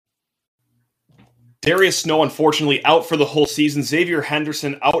Darius Snow, unfortunately, out for the whole season. Xavier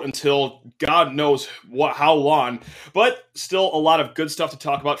Henderson out until God knows how long. But still a lot of good stuff to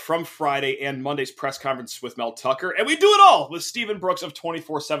talk about from Friday and Monday's press conference with Mel Tucker. And we do it all with Stephen Brooks of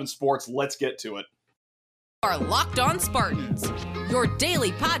 24/7 Sports. Let's get to it. Our Locked On Spartans, your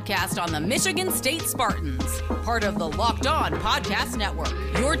daily podcast on the Michigan State Spartans. Part of the Locked On Podcast Network,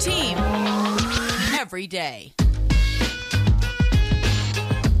 your team every day.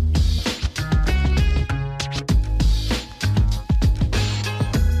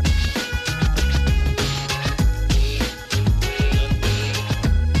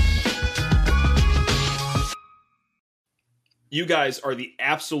 You guys are the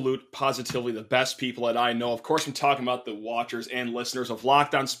absolute, positively the best people that I know. Of course, I'm talking about the watchers and listeners of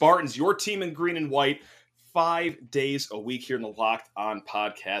Locked On Spartans, your team in green and white, 5 days a week here in the Locked On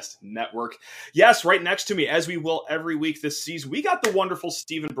Podcast Network. Yes, right next to me, as we will every week this season, we got the wonderful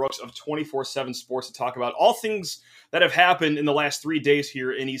Stephen Brooks of 24/7 Sports to talk about all things that have happened in the last 3 days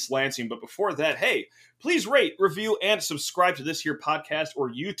here in East Lansing. But before that, hey, please rate, review, and subscribe to this here podcast or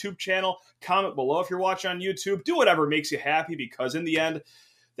YouTube channel. Comment below if you're watching on YouTube. Do whatever makes you happy, because in the end,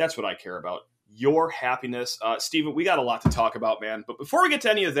 that's what I care about, your happiness. Stephen, we got a lot to talk about, man. But before we get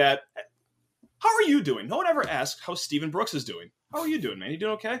to any of that, how are you doing? No one ever asked how Stephen Brooks is doing. How are you doing, man? You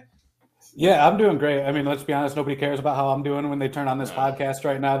doing okay? Yeah, I'm doing great. I mean, let's be honest. Nobody cares about how I'm doing when they turn on this podcast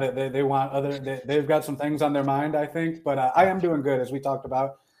right now. They want they've got some things on their mind, I think. But I am doing good, as we talked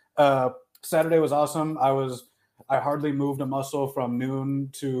about. Saturday was awesome. I hardly moved a muscle from noon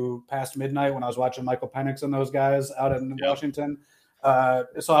to past midnight when I was watching Michael Penix and those guys out in Washington.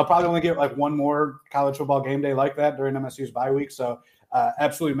 So I'll probably only get like one more college football game day like that during MSU's bye week. So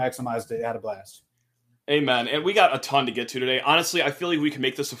absolutely maximized it. Had a blast. Amen. And we got a ton to get to today. Honestly, I feel like we can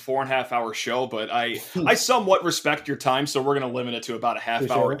make this a 4.5 hour show, but I somewhat respect your time, so we're going to limit it to about a half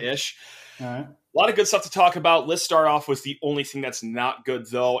hour-ish. All right. A lot of good stuff to talk about. Let's start off with the only thing that's not good,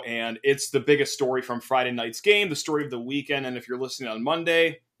 though, and it's the biggest story from Friday night's game, the story of the weekend. And if you're listening on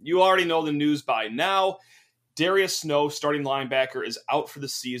Monday, you already know the news by now. Darius Snow, starting linebacker, is out for the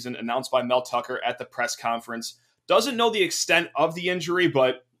season, announced by Mel Tucker at the press conference. Doesn't know the extent of the injury,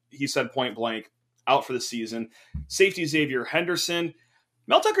 but he said point blank, out for the season. Safety Xavier Henderson.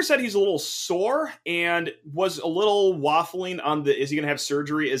 Mel Tucker said he's a little sore and was a little waffling on is he going to have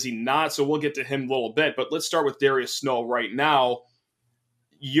surgery? Is he not? So we'll get to him a little bit, but let's start with Darius Snow right now.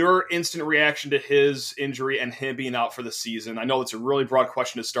 Your instant reaction to his injury and him being out for the season. I know it's a really broad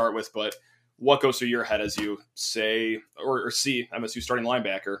question to start with, but what goes through your head as you say or see MSU starting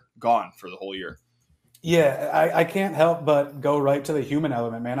linebacker gone for the whole year? Yeah, I can't help but go right to the human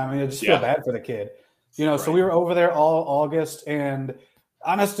element, man. I mean, I just feel bad for the kid. So we were over there all August and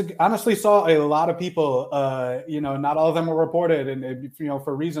honestly saw a lot of people, not all of them were reported and,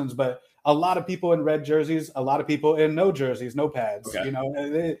 for reasons, but a lot of people in red jerseys, a lot of people in no jerseys, no pads.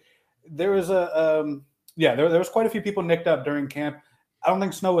 Okay. There was there was quite a few people nicked up during camp. I don't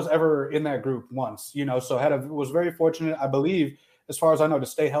think Snow was ever in that group once, so was very fortunate, I believe, as far as I know, to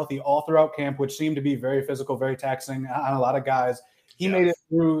stay healthy all throughout camp, which seemed to be very physical, very taxing on a lot of guys. He made it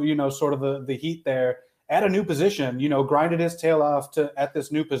through, sort of the heat there at a new position, grinded his tail off at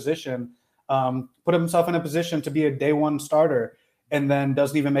this new position, put himself in a position to be a day one starter, and then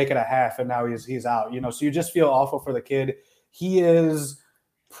doesn't even make it a half, and now he's out. So you just feel awful for the kid. He is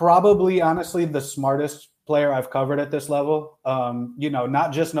probably, honestly, the smartest player I've covered at this level.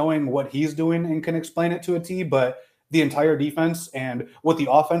 Not just knowing what he's doing and can explain it to a T, but the entire defense and what the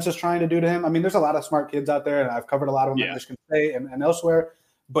offense is trying to do to him. I mean, there's a lot of smart kids out there, and I've covered a lot of them at Michigan State and elsewhere,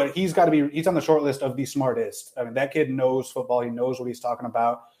 but he's on the short list of the smartest. I mean, that kid knows football. He knows what he's talking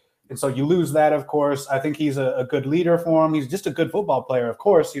about. And so you lose that, of course. I think he's a good leader for him. He's just a good football player, of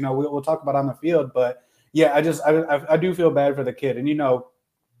course. We'll talk about on the field, but yeah, I do feel bad for the kid. And,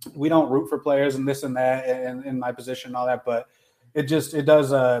 we don't root for players and this and that and in my position and all that, but it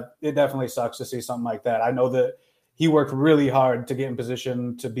definitely sucks to see something like that. I know that he worked really hard to get in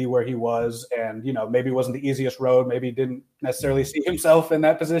position to be where he was, and maybe it wasn't the easiest road. Maybe he didn't necessarily see himself in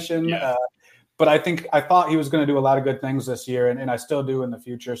that position. Yeah. But I thought he was going to do a lot of good things this year, and I still do in the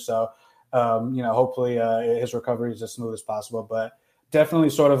future. So, hopefully his recovery is as smooth as possible. But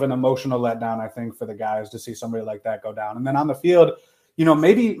definitely sort of an emotional letdown, I think, for the guys to see somebody like that go down. And then on the field,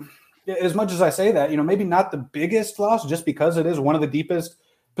 maybe as much as I say that, maybe not the biggest loss, just because it is one of the deepest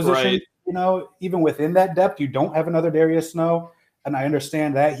positions. Right. Even within that depth, you don't have another Darius Snow. And I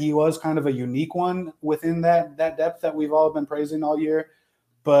understand that he was kind of a unique one within that depth that we've all been praising all year.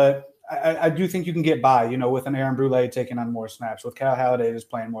 But I do think you can get by, with an Aaron Brule taking on more snaps, with Cal Halliday just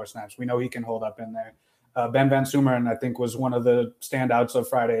playing more snaps. We know he can hold up in there. Ben Van Sumeren, I think, was one of the standouts of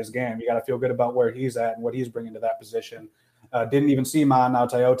Friday's game. You got to feel good about where he's at and what he's bringing to that position. Didn't even see Man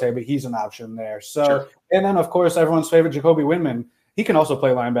Tayote, but he's an option there. So, sure. And then, of course, everyone's favorite, Jacoby Windman. He can also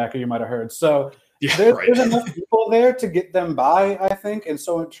play linebacker, you might have heard. So there's enough people there to get them by, I think. And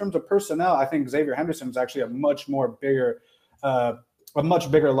so in terms of personnel, I think Xavier Henderson is actually a much bigger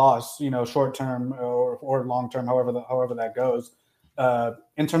loss, short term or long term, however that goes.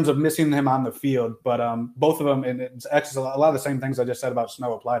 In terms of missing him on the field, but both of them, and X is a lot of the same things I just said about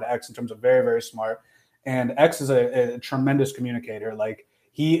Snow apply to X in terms of very, very smart. And X is a tremendous communicator. Like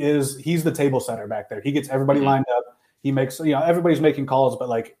he's the table setter back there. He gets everybody lined up. He makes, everybody's making calls, but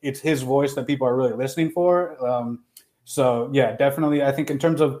like it's his voice that people are really listening for. So yeah, definitely. I think in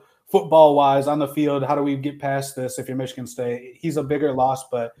terms of football wise on the field, how do we get past this? If you're Michigan State, he's a bigger loss,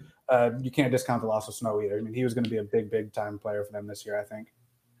 but you can't discount the loss of Snow either. I mean, he was going to be a big time player for them this year, I think.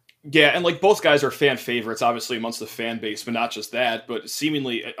 Yeah, and like both guys are fan favorites, obviously amongst the fan base, but not just that, but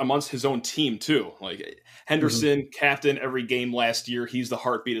seemingly amongst his own team too. Like Henderson, captain every game last year, he's the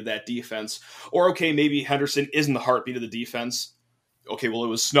heartbeat of that defense. Or okay, maybe Henderson isn't the heartbeat of the defense. Okay, well it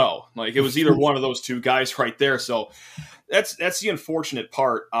was Snow. Like it was either one of those two guys right there. So that's the unfortunate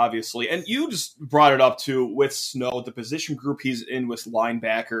part, obviously. And you just brought it up too with Snow, the position group he's in with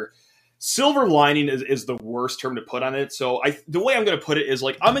linebacker. Silver lining is the worst term to put on it. So the way I'm going to put it is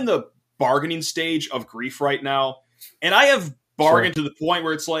like I'm in the bargaining stage of grief right now, and I have bargained to the point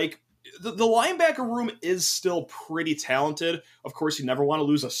where it's like the linebacker room is still pretty talented. Of course, you never want to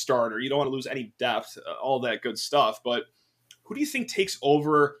lose a starter. You don't want to lose any depth, all that good stuff. But who do you think takes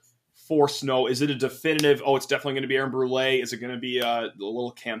over for Snow? Is it a definitive, it's definitely going to be Aaron Brule? Is it going to be a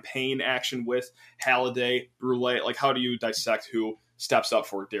little campaign action with Halliday, Brule? Like, how do you dissect who steps up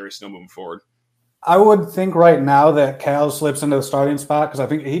for Darius Snow moving forward? I would think right now that Cal slips into the starting spot because I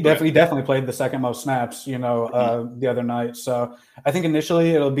think he definitely played the second most snaps, the other night. So I think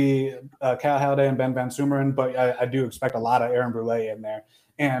initially it'll be Cal Halliday and Ben Van Sumeren, but I do expect a lot of Aaron Brule in there.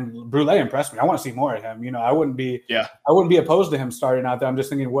 And Brule impressed me. I want to see more of him. I wouldn't be opposed to him starting out there. I'm just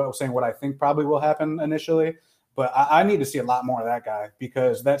saying what I think probably will happen initially. But I need to see a lot more of that guy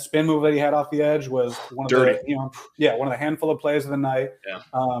because that spin move that he had off the edge was one of the handful of plays of the night.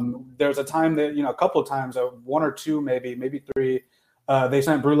 Yeah. There's a time that, a couple of times, one or two, maybe three, they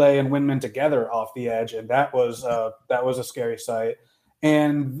sent Brule and Windman together off the edge, and that was a scary sight.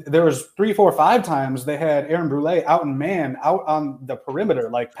 And there was 3, 4, 5 times they had Aaron Brule out on the perimeter,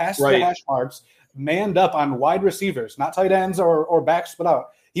 like past the hash marks, manned up on wide receivers, not tight ends or backs, but out.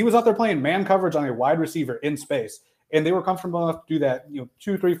 He was out there playing man coverage on a wide receiver in space, and they were comfortable enough to do that,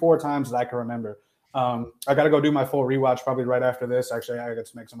 2, 3, 4 times that I can remember. I got to go do my full rewatch probably right after this. Actually, I got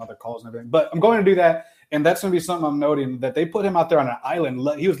to make some other calls and everything, but I'm going to do that, and that's going to be something I'm noting that they put him out there on an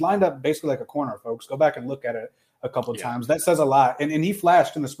island. He was lined up basically like a corner, folks. Go back and look at it a couple of times. That says a lot, and he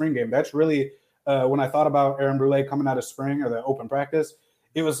flashed in the spring game. That's really when I thought about Aaron Brule coming out of spring or the open practice.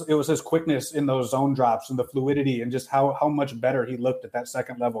 It was his quickness in those zone drops and the fluidity and just how much better he looked at that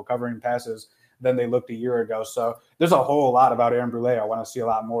second level covering passes than they looked a year ago. So there's a whole lot about Aaron Brule I want to see a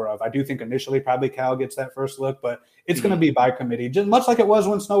lot more of. I do think initially probably Cal gets that first look, but it's going to be by committee, just much like it was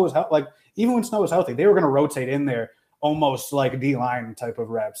when Snow was even when Snow was healthy, they were going to rotate in there almost like D-line type of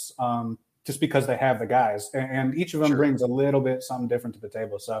reps, just because they have the guys, and each of them brings a little bit something different to the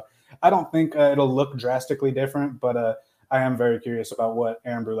table. So I don't think it'll look drastically different, but I am very curious about what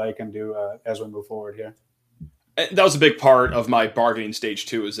Aaron Brule can do as we move forward here. That was a big part of my bargaining stage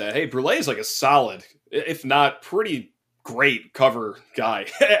too, is that, hey, Brule is like a solid, if not pretty great cover guy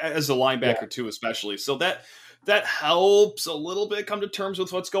as a linebacker too, especially. So that helps a little bit come to terms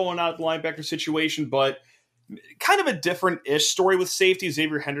with what's going on at the linebacker situation, but kind of a different-ish story with safety.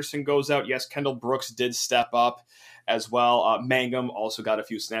 Xavier Henderson goes out. Yes, Kendall Brooks did step up as well. Mangum also got a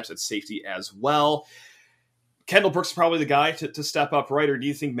few snaps at safety as well. Kendall Brooks is probably the guy to step up, right? Or do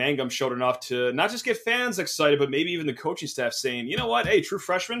you think Mangum showed enough to not just get fans excited, but maybe even the coaching staff saying, you know what, hey, true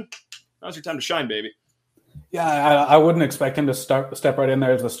freshman, now's your time to shine, baby? Yeah, I wouldn't expect him to step right in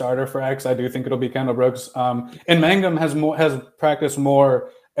there as the starter for X. I do think it'll be Kendall Brooks. And Mangum has practiced more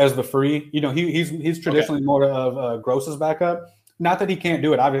as the free. He's traditionally more of Gross's backup. Not that he can't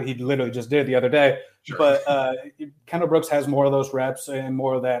do it. Obviously, he literally just did the other day. Sure. But Kendall Brooks has more of those reps and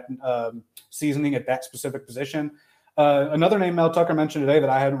more of that seasoning at that specific position. Another name Mel Tucker mentioned today that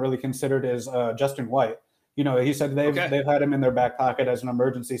I hadn't really considered is Justin White. He said they've had him in their back pocket as an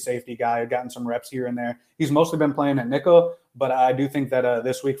emergency safety guy, gotten some reps here and there. He's mostly been playing at nickel, but I do think that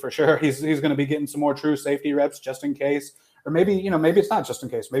this week for sure he's going to be getting some more true safety reps just in case. Or maybe it's not just in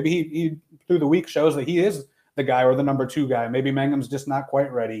case. Maybe he through the week shows that he is the guy or the number 2 guy. Maybe Mangum's just not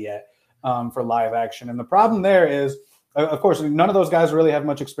quite ready yet. for live action. And the problem there is, of course, none of those guys really have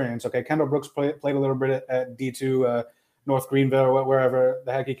much experience. Okay, Kendall Brooks played a little bit at D2, North Greenville, or wherever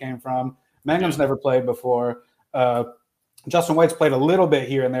the heck he came from. Mangum's never played before. Justin White's played a little bit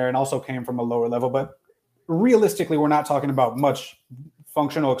here and there and also came from a lower level. But realistically, we're not talking about much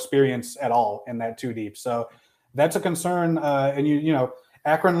functional experience at all in that 2 deep. So that's a concern. And,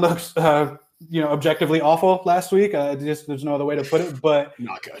 Akron looks, objectively awful last week. There's no other way to put it. But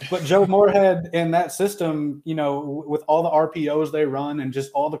not good. But Joe Moorhead in that system, with all the RPOs they run and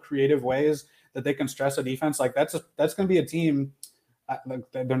just all the creative ways that they can stress a defense, like that's going to be a team.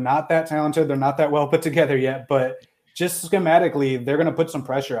 They're not that talented. They're not that well put together yet. But just schematically, they're going to put some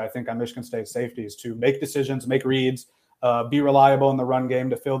pressure, I think, on Michigan State safeties to make decisions, make reads, be reliable in the run game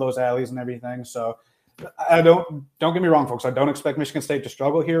to fill those alleys and everything. So don't get me wrong, folks. I don't expect Michigan State to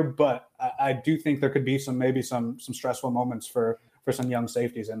struggle here, but I do think there could be some stressful moments for some young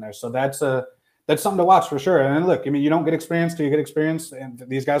safeties in there. So that's something to watch for sure. And look, you don't get experience till you get experience, and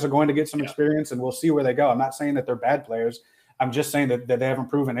these guys are going to get some experience, and we'll see where they go. I'm not saying that they're bad players. I'm just saying that they haven't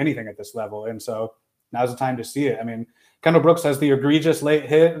proven anything at this level, and so now's the time to see it. I mean, Kendall Brooks has the egregious late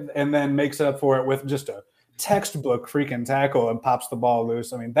hit and then makes up for it with just a textbook freaking tackle and pops the ball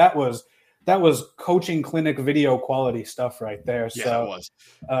loose. I mean, that was coaching clinic video quality stuff right there. Yeah, so, it was.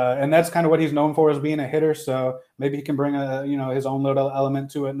 And that's kind of what he's known for, as being a hitter. So maybe he can bring his own little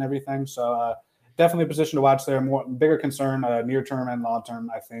element to it and everything. So definitely a position to watch there. Bigger concern near term and long term,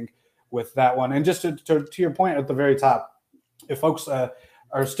 I think, with that one. And just to your point at the very top, if folks are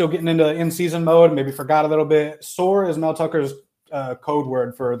still getting into in-season mode, maybe forgot a little bit, sore is Mel Tucker's code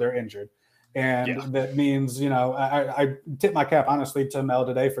word for they're injured. And that means, I tip my cap, honestly, to Mel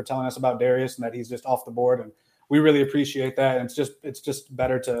today for telling us about Darius and that he's just off the board. And we really appreciate that. And it's just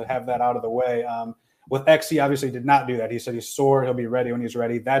better to have that out of the way. With X, he obviously did not do that. He said he's sore. He'll be ready when he's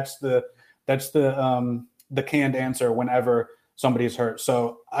ready. That's the canned answer whenever somebody's hurt.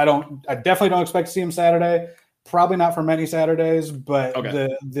 So I definitely don't expect to see him Saturday. Probably not for many Saturdays, but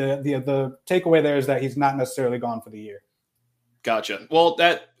the takeaway there is that he's not necessarily gone for the year. Gotcha. Well,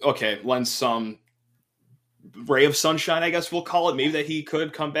 lends some ray of sunshine, I guess we'll call it. Maybe that he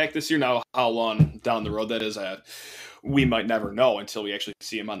could come back this year. Now, how long down the road that is, we might never know until we actually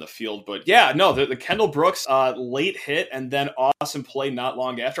see him on the field. But yeah, no, the Kendall Brooks late hit and then awesome play not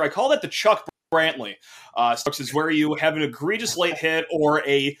long after. I call that the Chuck Brantley. Is where you have an egregious late hit or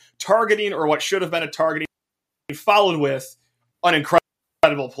a targeting or what should have been a targeting followed with an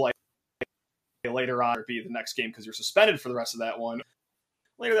incredible play later on, or be the next game because you're suspended for the rest of that one.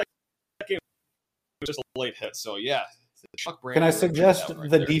 Later that game was just a late hit. So yeah, can I suggest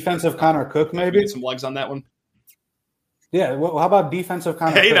the defensive Connor Cook maybe? Get some legs on that one. Yeah, well, how about defensive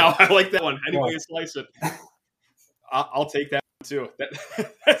Connor Cook? Hey, now I like that one. Any way you slice it, I'll take that one too.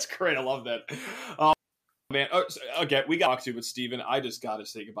 That's great. I love that. Man, okay, we got to talk to, but Steven, I just got to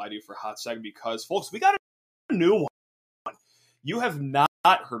say goodbye to you for a hot second because, folks, we got a new one. You have not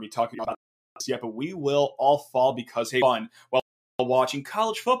heard me talking about this yet, but we will all fall because, hey, fun while watching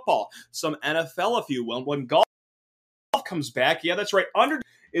college football, some NFL, if you will. When golf comes back, yeah, that's right, Underdog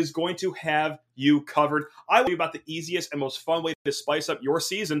is going to have you covered. I will tell you about the easiest and most fun way to spice up your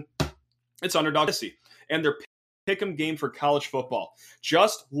season. It's Underdog Fantasy and their pick'em game for college football.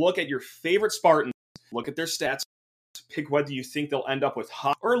 Just look at your favorite Spartans, look at their stats, pick whether you think they'll end up with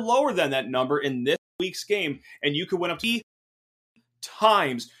higher or lower than that number in this week's game, and you could win up to 20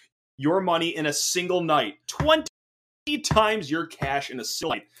 times your money in a single night. 20 times your cash in a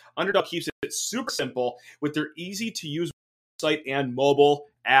single night. Underdog keeps it super simple with their easy-to-use website and mobile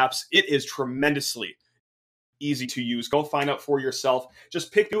apps. It is tremendously easy to use. Go find out for yourself.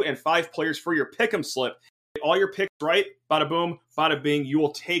 Just pick 2 and 5 players for your pick'em slip. Get all your picks right, bada boom, bada bing. You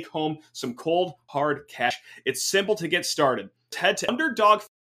will take home some cold, hard cash. It's simple to get started. Head to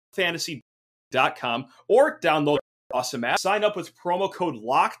UnderdogFantasy.com or download the awesome app. Sign up with promo code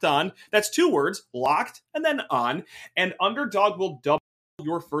LOCKEDON. That's 2 words, locked and then on. And Underdog will double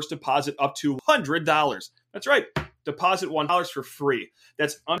your first deposit up to $100. That's right. Deposit $1 for free.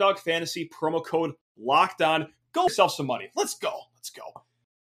 That's Underdog Fantasy, promo code Locked On. Go yourself some money. Let's go.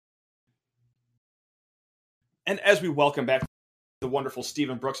 And as we welcome back the wonderful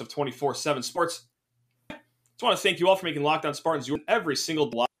Steven Brooks of 24/7 Sports, I just want to thank you all for making Locked On Spartans your every single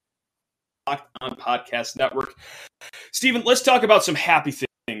Locked On Podcast Network. Steven, let's talk about some happy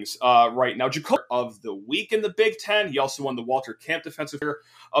things right now. Jacoby of the week in the Big Ten. He also won the Walter Camp Defensive Player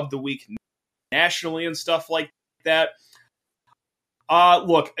of the Week nationally and stuff like that.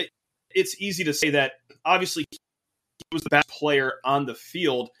 Look, it's easy to say that obviously he was the best player on the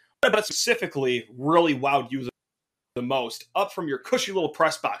field, but specifically really wowed you the most up from your cushy little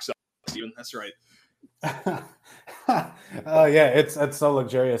press box. Steven. That's right. Oh yeah, it's so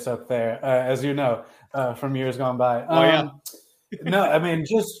luxurious up there, as you know, from years gone by. No, I mean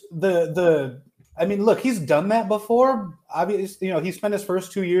just I mean, look, he's done that before. Obviously, he spent his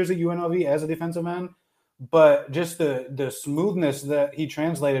first 2 years at UNLV as a defensive end, but just the smoothness that he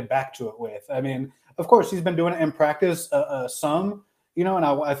translated back to it with. I mean, of course, he's been doing it in practice some, and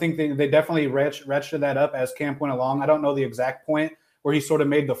I think they definitely ratcheted that up as camp went along. I don't know the exact point where he sort of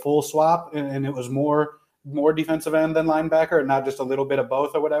made the full swap and it was more defensive end than linebacker and not just a little bit of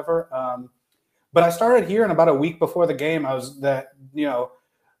both or whatever. But I started hearing about a week before the game,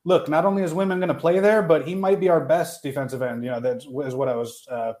 look, not only is Windman going to play there, but he might be our best defensive end. That is what I was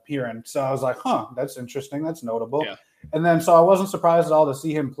hearing. So I was like, that's interesting. That's notable. Yeah. And then so I wasn't surprised at all to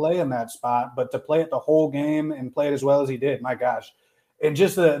see him play in that spot, but to play it the whole game and play it as well as he did, my gosh. And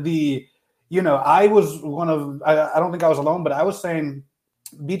just I was I don't think I was alone, but I was saying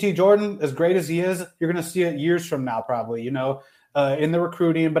BT Jordan, as great as he is, you're going to see it years from now probably, in the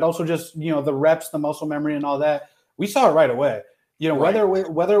recruiting, but also just, the reps, the muscle memory and all that. We saw it right away. Whether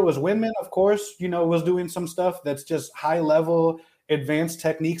it was Windman, of course, was doing some stuff that's just high level, advanced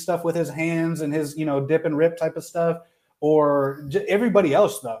technique stuff with his hands and his, dip and rip type of stuff, or everybody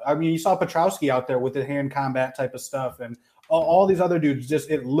else, though. I mean, you saw Petrowski out there with the hand combat type of stuff, and all these other dudes,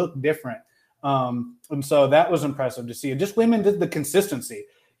 it looked different. And so that was impressive to see. And just Windman did the consistency.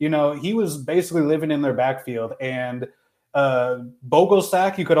 He was basically living in their backfield, and Bogle's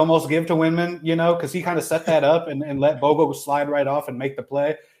sack you could almost give to Windman, because he kind of set that up and let Bogle slide right off and make the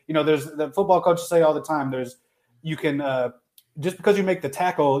play. There's the football coaches say all the time, you can just because you make the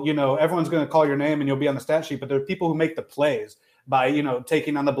tackle, everyone's going to call your name and you'll be on the stat sheet, but there are people who make the plays by,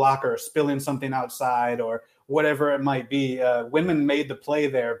 taking on the blocker, spilling something outside or whatever it might be. Windman made the play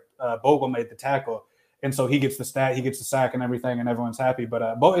there. Bogle made the tackle. And so he gets the stat, he gets the sack and everything, and everyone's happy. But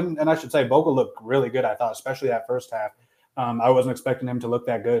and I should say Bogle looked really good, I thought, especially that first half. I wasn't expecting him to look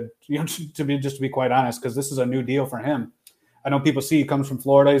that good, to be quite honest, because this is a new deal for him. I know people see he comes from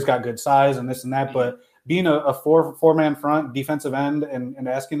Florida, he's got good size and this and that, but being a four-man front defensive end and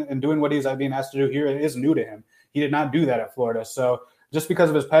asking and doing what he's being asked to do here is new to him. He did not do that at Florida. So just because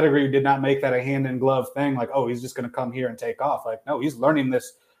of his pedigree, did not make that a hand-in-glove thing, like, oh, he's just going to come here and take off. Like, no, he's learning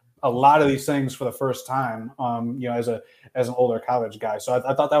a lot of these things for the first time, as an older college guy. So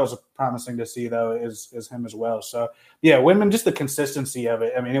I thought that was promising to see, though, is him as well. So, yeah, Windman, just the consistency of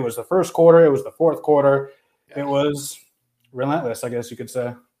it. I mean, it was the first quarter. It was the fourth quarter. Yeah. It was relentless, I guess you could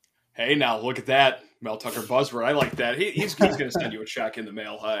say. Hey, now look at that. Mel Tucker buzzword. I like that. He's going to send you a check in the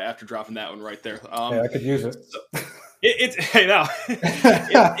mail after dropping that one right there. Yeah, I could use it.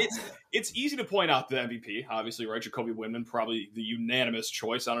 It's easy to point out the MVP, obviously, right? Jacoby Windman, probably the unanimous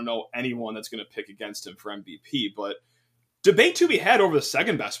choice. I don't know anyone that's going to pick against him for MVP, but debate to be had over the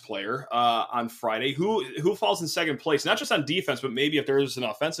second best player on Friday. Who falls in second place, not just on defense, but maybe if there's an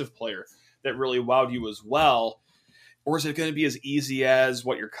offensive player that really wowed you as well. Or is it going to be as easy as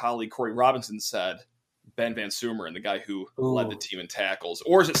what your colleague Corey Robinson said, Ben Van Sumeren, the guy who led the team in tackles?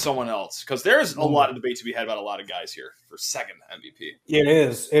 Or is it someone else? Because there's a lot of debate to be had about a lot of guys here for second MVP.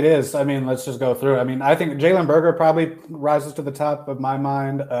 It is. I mean, let's just go through. I mean, I think Jalen Berger probably rises to the top of my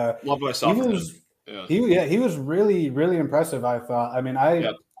mind. Love what I saw from him. He was really, really impressive, I thought. I mean, I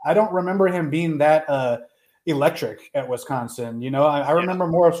don't remember him being that electric at Wisconsin. I remember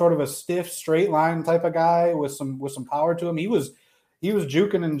more of sort of a stiff, straight line type of guy with some power to him. He was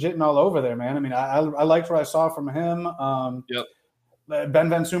juking and jitting all over there, man. I mean, I liked what I saw from him. Ben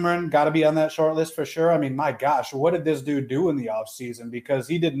Van Sumeren got to be on that short list for sure. I mean, my gosh, what did this dude do in the offseason? Because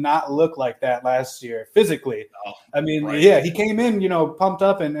he did not look like that last year physically. Oh, I mean, right. He came in, pumped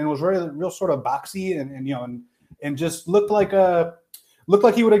up and was real sort of boxy and just looked like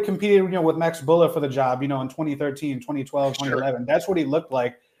he would have competed, with Max Bulla for the job, in 2013, 2012, 2011. Sure. That's what he looked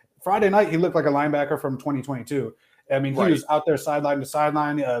like. Friday night, he looked like a linebacker from 2022. I mean, he was out there sideline to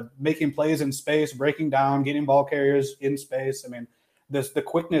sideline, making plays in space, breaking down, getting ball carriers in space. I mean, the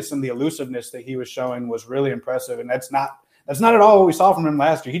quickness and the elusiveness that he was showing was really impressive. And that's not at all what we saw from him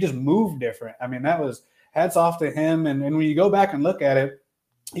last year. He just moved different. I mean, that was hats off to him. And when you go back and look at it,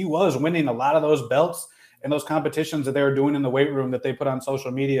 he was winning a lot of those belts and those competitions that they were doing in the weight room that they put on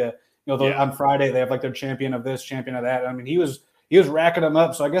social media. On Friday, they have like their champion of this, champion of that. I mean, he was racking them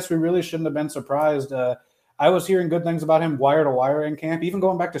up. So I guess we really shouldn't have been surprised. I was hearing good things about him wire to wire in camp, even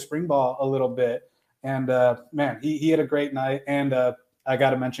going back to spring ball a little bit. And man, he had a great night. And I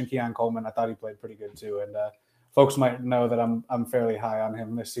got to mention Keon Coleman. I thought he played pretty good too. And folks might know that I'm fairly high on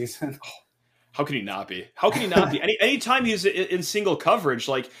him this season. How can he not be? How can he not be? Anytime he's in single coverage,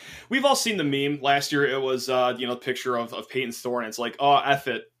 like we've all seen the meme. Last year it was the picture of Peyton Thorne. It's like, oh, F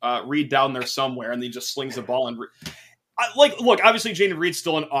it, Reed down there somewhere, and he just slings the ball. And look, obviously Jaden Reed's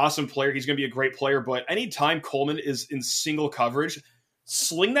still an awesome player. He's going to be a great player, but anytime Coleman is in single coverage,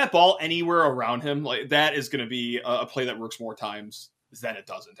 sling that ball anywhere around him. Like that is going to be a play that works more times than it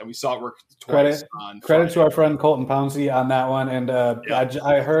doesn't. And we saw it work twice. Credit to our friend Colton Pouncey on that one. And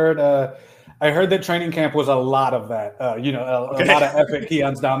I heard that training camp was a lot of that. A lot of epic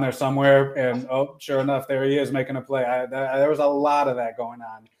Keon's down there somewhere. And sure enough, there he is making a play. There was a lot of that going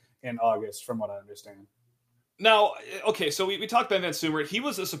on in August, from what I understand. Now, okay, so we talked about Van Sumert. He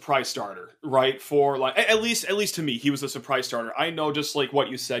was a surprise starter, right? For like at least to me, he was a surprise starter. I know, just like what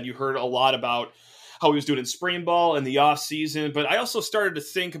you said, you heard a lot about how he was doing in spring ball and the off season, but I also started to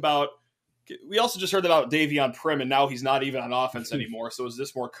think about. We also just heard about Davion Prim, and now he's not even on offense anymore. So is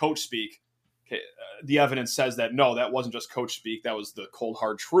this more coach speak? Okay, the evidence says that no, that wasn't just coach speak. That was the cold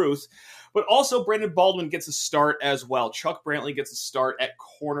hard truth. But also, Brandon Baldwin gets a start as well. Chuck Brantley gets a start at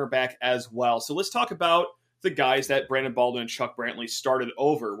cornerback as well. So let's talk about the guys that Brandon Baldwin and Chuck Brantley started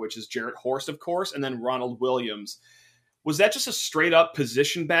over, which is Jarrett Horst, of course, and then Ronald Williams. Was that just a straight-up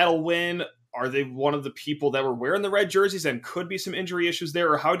position battle win? Are they one of the people that were wearing the red jerseys and could be some injury issues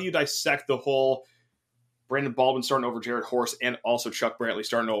there? Or how do you dissect the whole Brandon Baldwin starting over Jarrett Horst and also Chuck Brantley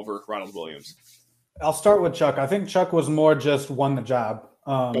starting over Ronald Williams? I'll start with Chuck. I think Chuck was more just won the job.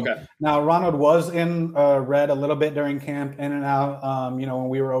 Okay. Now, Ronald was in red a little bit during camp, in and out, when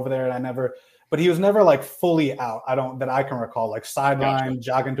we were over there, and but he was never like fully out. That I can recall, like sideline,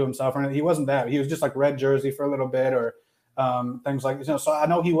 jogging to himself. Or he wasn't that. He was just like red jersey for a little bit, or things like, so I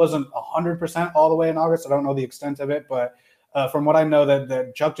know he wasn't 100% all the way in August. I don't know the extent of it, but from what I know,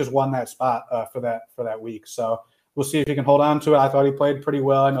 that Chuck just won that spot for that week. So we'll see if he can hold on to it. I thought he played pretty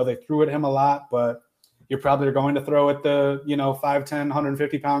well. I know they threw at him a lot, but you're probably going to throw at the 5'10",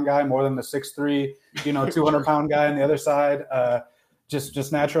 150-pound guy more than the 6'3", 200-pound guy on the other side.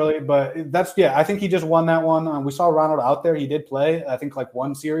 Just naturally, but I think he just won that one. We saw Ronald out there. He did play, I think, like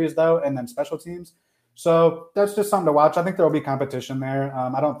one series though, and then special teams. So that's just something to watch. I think there will be competition there.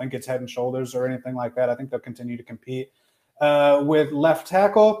 I don't think it's head and shoulders or anything like that. I think they'll continue to compete. With left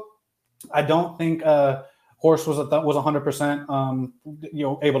tackle, I don't think Horst was 100%,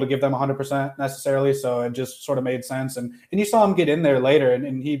 able to give them 100% necessarily. So it just sort of made sense. And you saw him get in there later,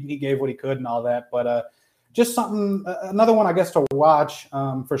 and he gave what he could and all that. But just another one, I guess, to watch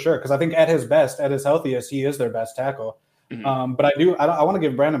for sure, because I think at his best, at his healthiest, he is their best tackle. Mm-hmm. But I want to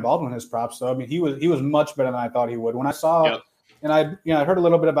give Brandon Baldwin his props, though. I mean, he was much better than I thought he would. When I saw, and I heard a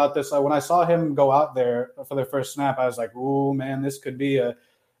little bit about this. When I saw him go out there for their first snap, I was like, "Ooh, man, this could be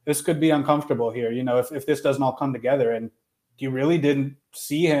uncomfortable here." If this doesn't all come together, and you really didn't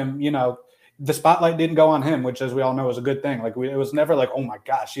see him, the spotlight didn't go on him, which, as we all know, is a good thing. Like it was never like, "Oh my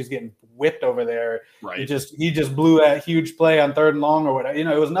gosh, he's getting whipped over there." Right. He just blew that huge play on 3rd and long or whatever.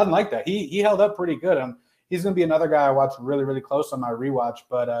 It was nothing like that. He held up pretty good. He's going to be another guy I watch really, really close on my rewatch.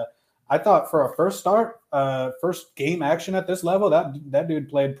 But I thought for a first game action at this level, that dude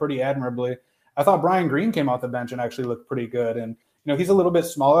played pretty admirably. I thought Brian Green came off the bench and actually looked pretty good. And he's a little bit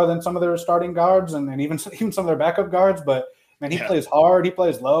smaller than some of their starting guards and even some of their backup guards. But man, he plays hard. He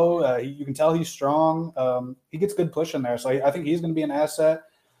plays low. You can tell he's strong. He gets good push in there. So I think he's going to be an asset.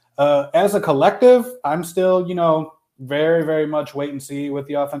 As a collective, I'm still, very, very much wait and see with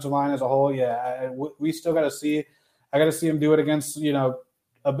the offensive line as a whole. Yeah, we still got to see. I got to see him do it against,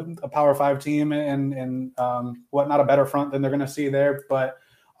 a Power 5 team and not a better front than they're going to see there. But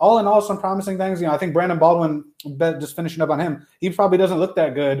all in all, some promising things. I think Brandon Baldwin, just finishing up on him, he probably doesn't look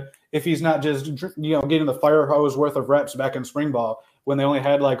that good if he's not just, getting the fire hose worth of reps back in spring ball when they only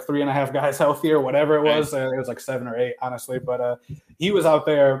had like 3.5 guys healthy or whatever it was. It was like 7 or 8, honestly. But he was out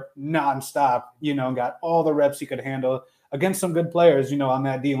there nonstop, and got all the reps he could handle against some good players, on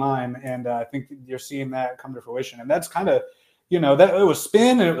that D line. And I think you're seeing that come to fruition. And that's kind of, that it was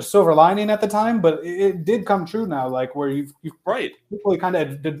spin and it was silver lining at the time, but it did come true now, like where you've right. People kind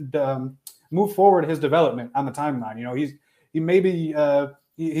of did move forward his development on the timeline. He's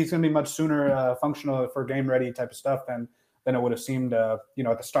going to be much sooner functional for game ready type of stuff than it would have seemed, at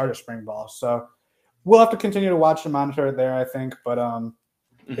the start of spring ball. So we'll have to continue to watch and monitor it there, I think. But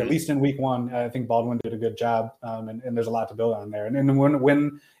at least in week 1, I think Baldwin did a good job, and there's a lot to build on there. And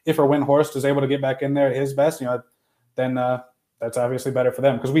when Horst is able to get back in there at his best, then that's obviously better for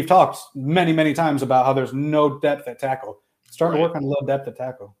them, because we've talked many, many times about how there's no depth at tackle. Starting to work on a little depth at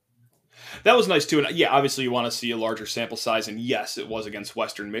tackle. That was nice too. And yeah, obviously you want to see a larger sample size. And yes, it was against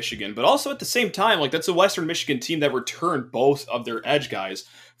Western Michigan. But also at the same time, like that's a Western Michigan team that returned both of their edge guys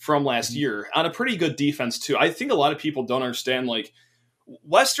from last year on a pretty good defense too. I think a lot of people don't understand, like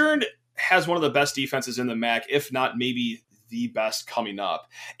Western has one of the best defenses in the MAC, if not maybe the best coming up.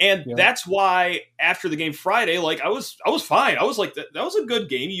 And that's why after the game Friday, like I was fine. I was like, that was a good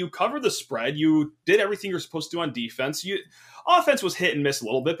game. You covered the spread. You did everything you're supposed to do on defense. Offense was hit and miss a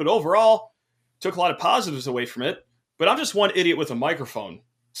little bit, but overall took a lot of positives away from it. But I'm just one idiot with a microphone,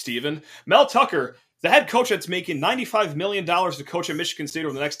 Steven. Mel Tucker, the head coach that's making $95 million to coach at Michigan State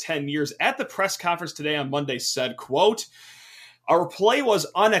over the next 10 years, at the press conference today on Monday said, quote, "Our play was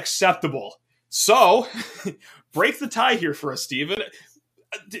unacceptable." So, break the tie here for us, Steven.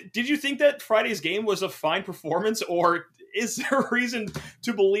 Did you think that Friday's game was a fine performance, or is there a reason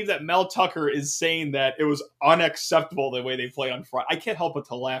to believe that Mel Tucker is saying that it was unacceptable the way they played on Friday? I can't help but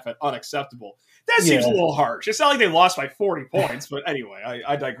to laugh at unacceptable. That seems a little harsh. It's not like they lost by 40 points, but anyway,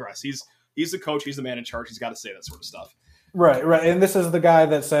 I digress. He's the coach. He's the man in charge. He's got to say that sort of stuff. Right. And this is the guy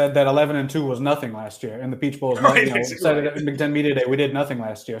that said that 11-2 was nothing last year, and the Peach Bowl said it at Big Ten Media Day. We did nothing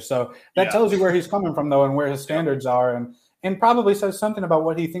last year, so that tells you where he's coming from, though, and where his standards are, and probably says something about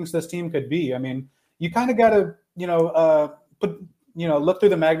what he thinks this team could be. I mean, you kind of got to look through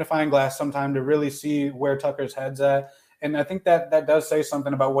the magnifying glass sometime to really see where Tucker's head's at, and I think that does say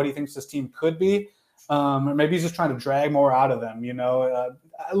something about what he thinks this team could be. Or maybe he's just trying to drag more out of them.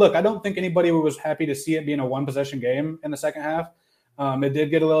 Look, I don't think anybody was happy to see it being a one-possession game in the second half. It did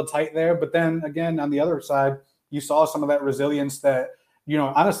get a little tight there. But then, again, on the other side, you saw some of that resilience that,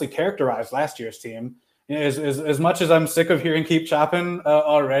 honestly characterized last year's team. As much as I'm sick of hearing keep chopping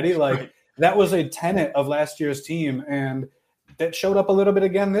already, that was a tenet of last year's team. And that showed up a little bit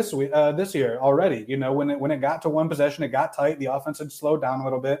again this year already. When it got to one possession, it got tight. The offense had slowed down a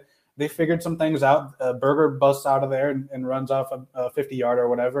little bit. They figured some things out. Berger busts out of there and runs off a 50-yarder or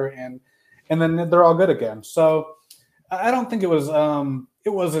whatever, and then they're all good again. So I don't think it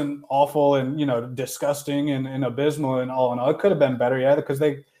wasn't awful and disgusting and abysmal and all in all. It could have been better, because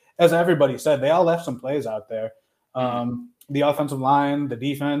they, as everybody said, they all left some plays out there. The offensive line, the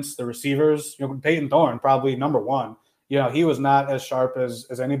defense, the receivers. Peyton Thorne probably number one. He was not as sharp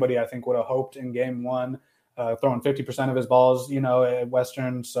as anybody I think would have hoped in game one. Throwing 50% of his balls, at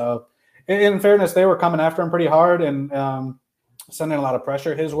Western. So, in fairness, they were coming after him pretty hard and sending a lot of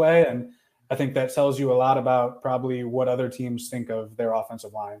pressure his way. And I think that tells you a lot about probably what other teams think of their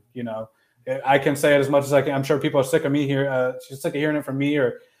offensive line. I can say it as much as I can. I'm sure people are sick of me here, sick of hearing it from me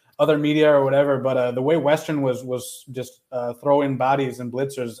or other media or whatever. But the way Western was just throwing bodies and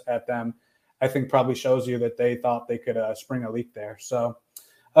blitzers at them, I think probably shows you that they thought they could spring a leak there. So.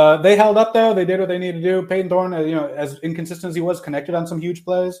 They held up, though. They did what they needed to do. Peyton Thorne, as inconsistent as he was, connected on some huge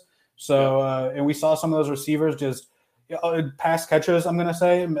plays. So, and we saw some of those receivers just pass catchers, I'm going to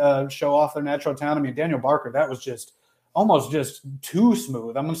say, show off their natural talent. I mean, Daniel Barker, that was just almost just too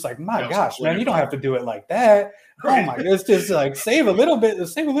smooth. I'm just like, my gosh, man, you don't have to do it like that. Oh, my goodness, just like save a little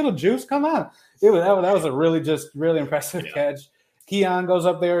juice. Come on. That was a really impressive catch. Keon goes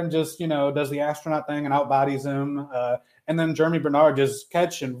up there and just, does the astronaut thing and outbodies him. And then Jeremy Bernard just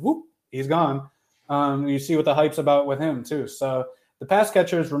catch and whoop, he's gone. You see what the hype's about with him too. So the pass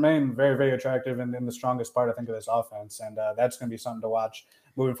catchers remain very, very attractive and in the strongest part, I think, of this offense. And that's going to be something to watch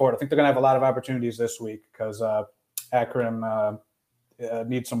moving forward. I think they're going to have a lot of opportunities this week because Akron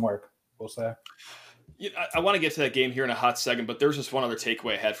needs some work, we'll say. I want to get to that game here in a hot second, but there's just one other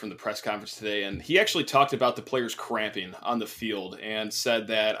takeaway I had from the press conference today, and he actually talked about the players cramping on the field and said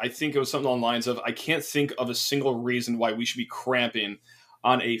that, I think it was something along the lines of, I can't think of a single reason why we should be cramping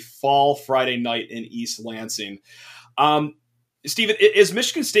on a fall Friday night in East Lansing. Steven, is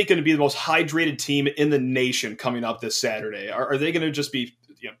Michigan State going to be the most hydrated team in the nation coming up this Saturday? Are they going to just be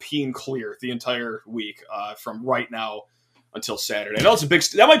peeing clear the entire week from right now until Saturday? I know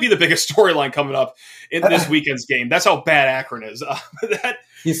that might be the biggest storyline coming up in this weekend's game. That's how bad Akron is.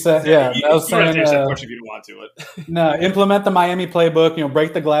 He said, I was saying, that question if you don't want to. No, implement the Miami playbook.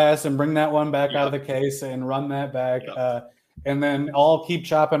 Break the glass and bring that one back out of the case and run that back. And then all keep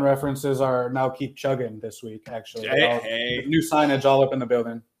chopping references are now keep chugging this week. Actually, new signage all up in the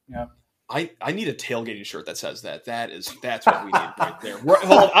building. Yeah. I need a tailgating shirt that says that. That's what we need right there.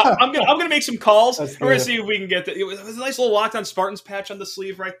 Hold on. I'm gonna make some calls. We're gonna see if we can get that. It was a nice little Locked On Spartans patch on the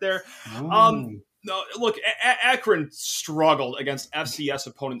sleeve right there. No, look, Akron struggled against FCS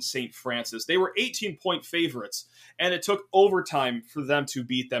opponent St. Francis. They were 18-point favorites, and it took overtime for them to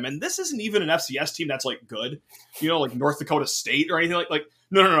beat them. And this isn't even an FCS team that's like good, like North Dakota State or anything like.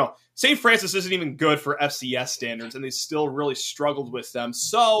 No. St. Francis isn't even good for FCS standards, and they still really struggled with them.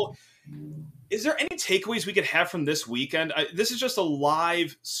 So Is there any takeaways we could have from this weekend? This is just a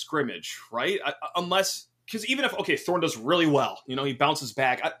live scrimmage, right? Unless, because even if, Thorne does really well, he bounces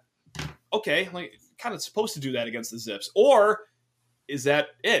back. Kind of supposed to do that against the Zips. Or is that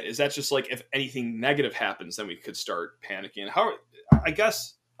it? Is that just like if anything negative happens, then we could start panicking? I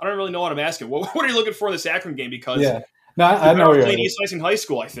guess I don't really know what I'm asking. What are you looking for in this Akron game? Because I know you're playing East Lansing High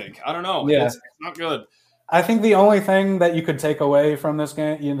School. I think I don't know. Yeah. It's not good. I think the only thing that you could take away from this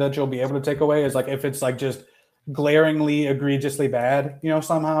game, that you'll be able to take away, is like if it's like just glaringly, egregiously bad,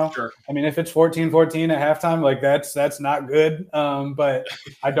 somehow. Sure. I mean, if it's 14-14 at halftime, like that's not good. But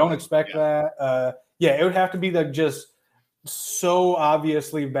I don't expect that. It would have to be like just so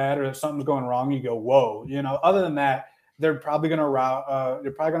obviously bad, or if something's going wrong, you go, whoa. Other than that, they're probably going to route.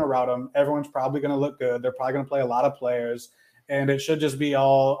 They're probably going to route them. Everyone's probably going to look good. They're probably going to play a lot of players. And it should just be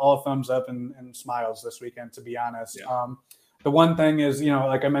all thumbs up and smiles this weekend, to be honest. Yeah. The one thing is,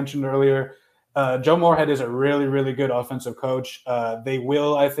 like I mentioned earlier, Joe Moorhead is a really, really good offensive coach. They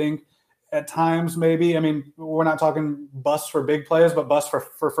will, I think, at times maybe. I mean, we're not talking busts for big plays, but busts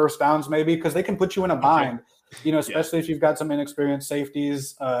for first downs maybe, because they can put you in a bind, especially if you've got some inexperienced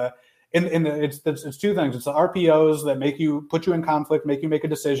safeties. It's two things. It's the RPOs that put you in conflict, make you make a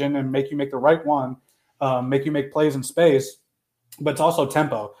decision, and make you make the right one, make you make plays in space. But it's also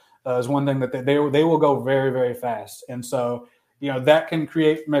tempo is one thing that they will go very, very fast. And so, that can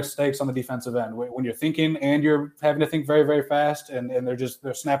create mistakes on the defensive end when you're thinking and you're having to think very, very fast, and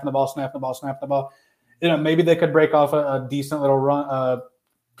they're snapping the ball. Maybe they could break off a decent little run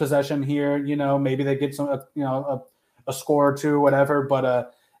possession here. Maybe they get some, a score or two, whatever.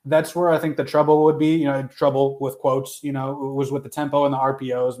 But that's where I think the trouble would be, trouble with quotes, was with the tempo and the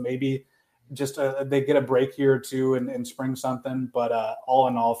RPOs. Maybe just they get a break here or two and spring something, but all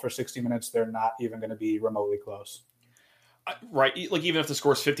in all, for 60 minutes, they're not even going to be remotely close. Right, like even if the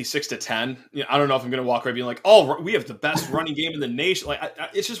score's 56-10, I don't know if I'm going to walk away being like, "Oh, we have the best running game in the nation." Like,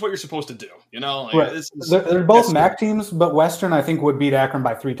 it's just what you're supposed to do, Right. They're both MAC teams, but Western I think would beat Akron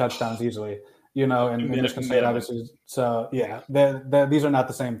by 3 touchdowns easily. And Michigan State obviously. So these are not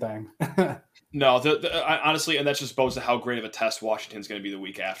the same thing. No, honestly, and that just bodes to how great of a test Washington's going to be the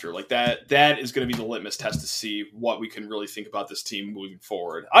week after. Like that is going to be the litmus test to see what we can really think about this team moving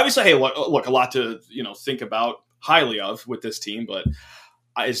forward. Obviously, hey, look, a lot to think about highly of with this team, but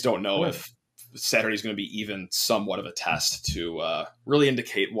I just don't know if Saturday's going to be even somewhat of a test to really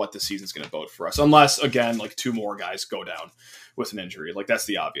indicate what the season's going to bode for us. Unless, again, like 2 more guys go down with an injury. Like that's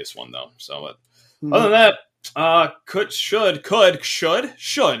the obvious one, though. So other than that,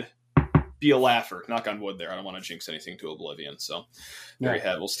 should be a laugher. Knock on wood there. I don't want to jinx anything to oblivion. So there you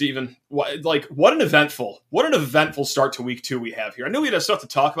have it. Well, Steven, what an eventful start to week 2 we have here. I knew we had stuff to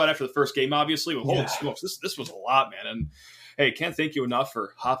talk about after the first game, obviously, but holy smokes, this was a lot, man. And hey, can't thank you enough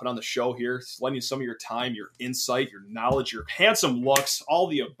for hopping on the show here, lending some of your time, your insight, your knowledge, your handsome looks, all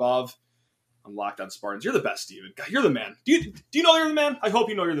the above. I'm Locked On Spartans. You're the best, Steven. God, you're the man. Do you know you're the man? I hope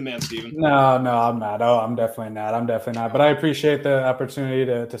you know you're the man, Steven. No, I'm not. Oh, I'm definitely not. But I appreciate the opportunity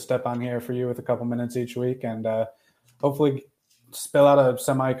to step on here for you with a couple minutes each week, and hopefully spill out a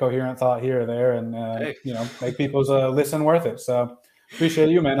semi-coherent thought here or there, and make people's listen worth it. So appreciate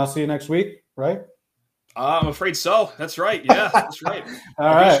you, man. I'll see you next week, right? I'm afraid so. That's right. Yeah, that's right.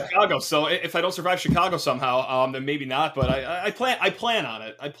 All right. Chicago. So if I don't survive Chicago somehow, then maybe not. But I plan on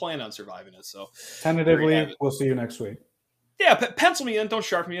it. I plan on surviving it. So tentatively, we'll see you next week. Yeah, pencil me in. Don't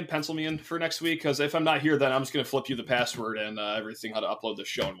sharp me in. Pencil me in for next week, because if I'm not here, then I'm just going to flip you the password and everything, how to upload the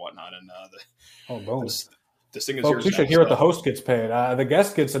show and whatnot. And boom. This thing is Folks, yours. you should hear what the host gets paid. The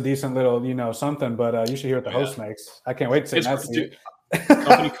guest gets a decent little, something, but you should hear what the host makes. I can't wait to see that.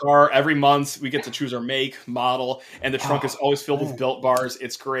 Company car every month. We get to choose our make, model, and the trunk is always filled with Built Bars.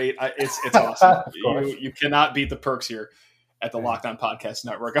 It's great. It's awesome. You cannot beat the perks here at the Locked On Podcast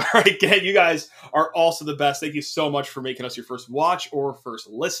Network. All right, again, you guys are also the best. Thank you so much for making us your first watch or first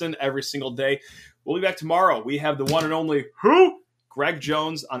listen every single day. We'll be back tomorrow. We have the one and only Greg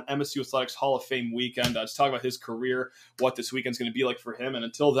Jones on MSU Athletics Hall of Fame weekend. Let's talk about his career, what this weekend's going to be like for him. And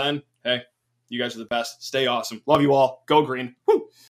until then, hey, you guys are the best. Stay awesome. Love you all. Go green. Woo!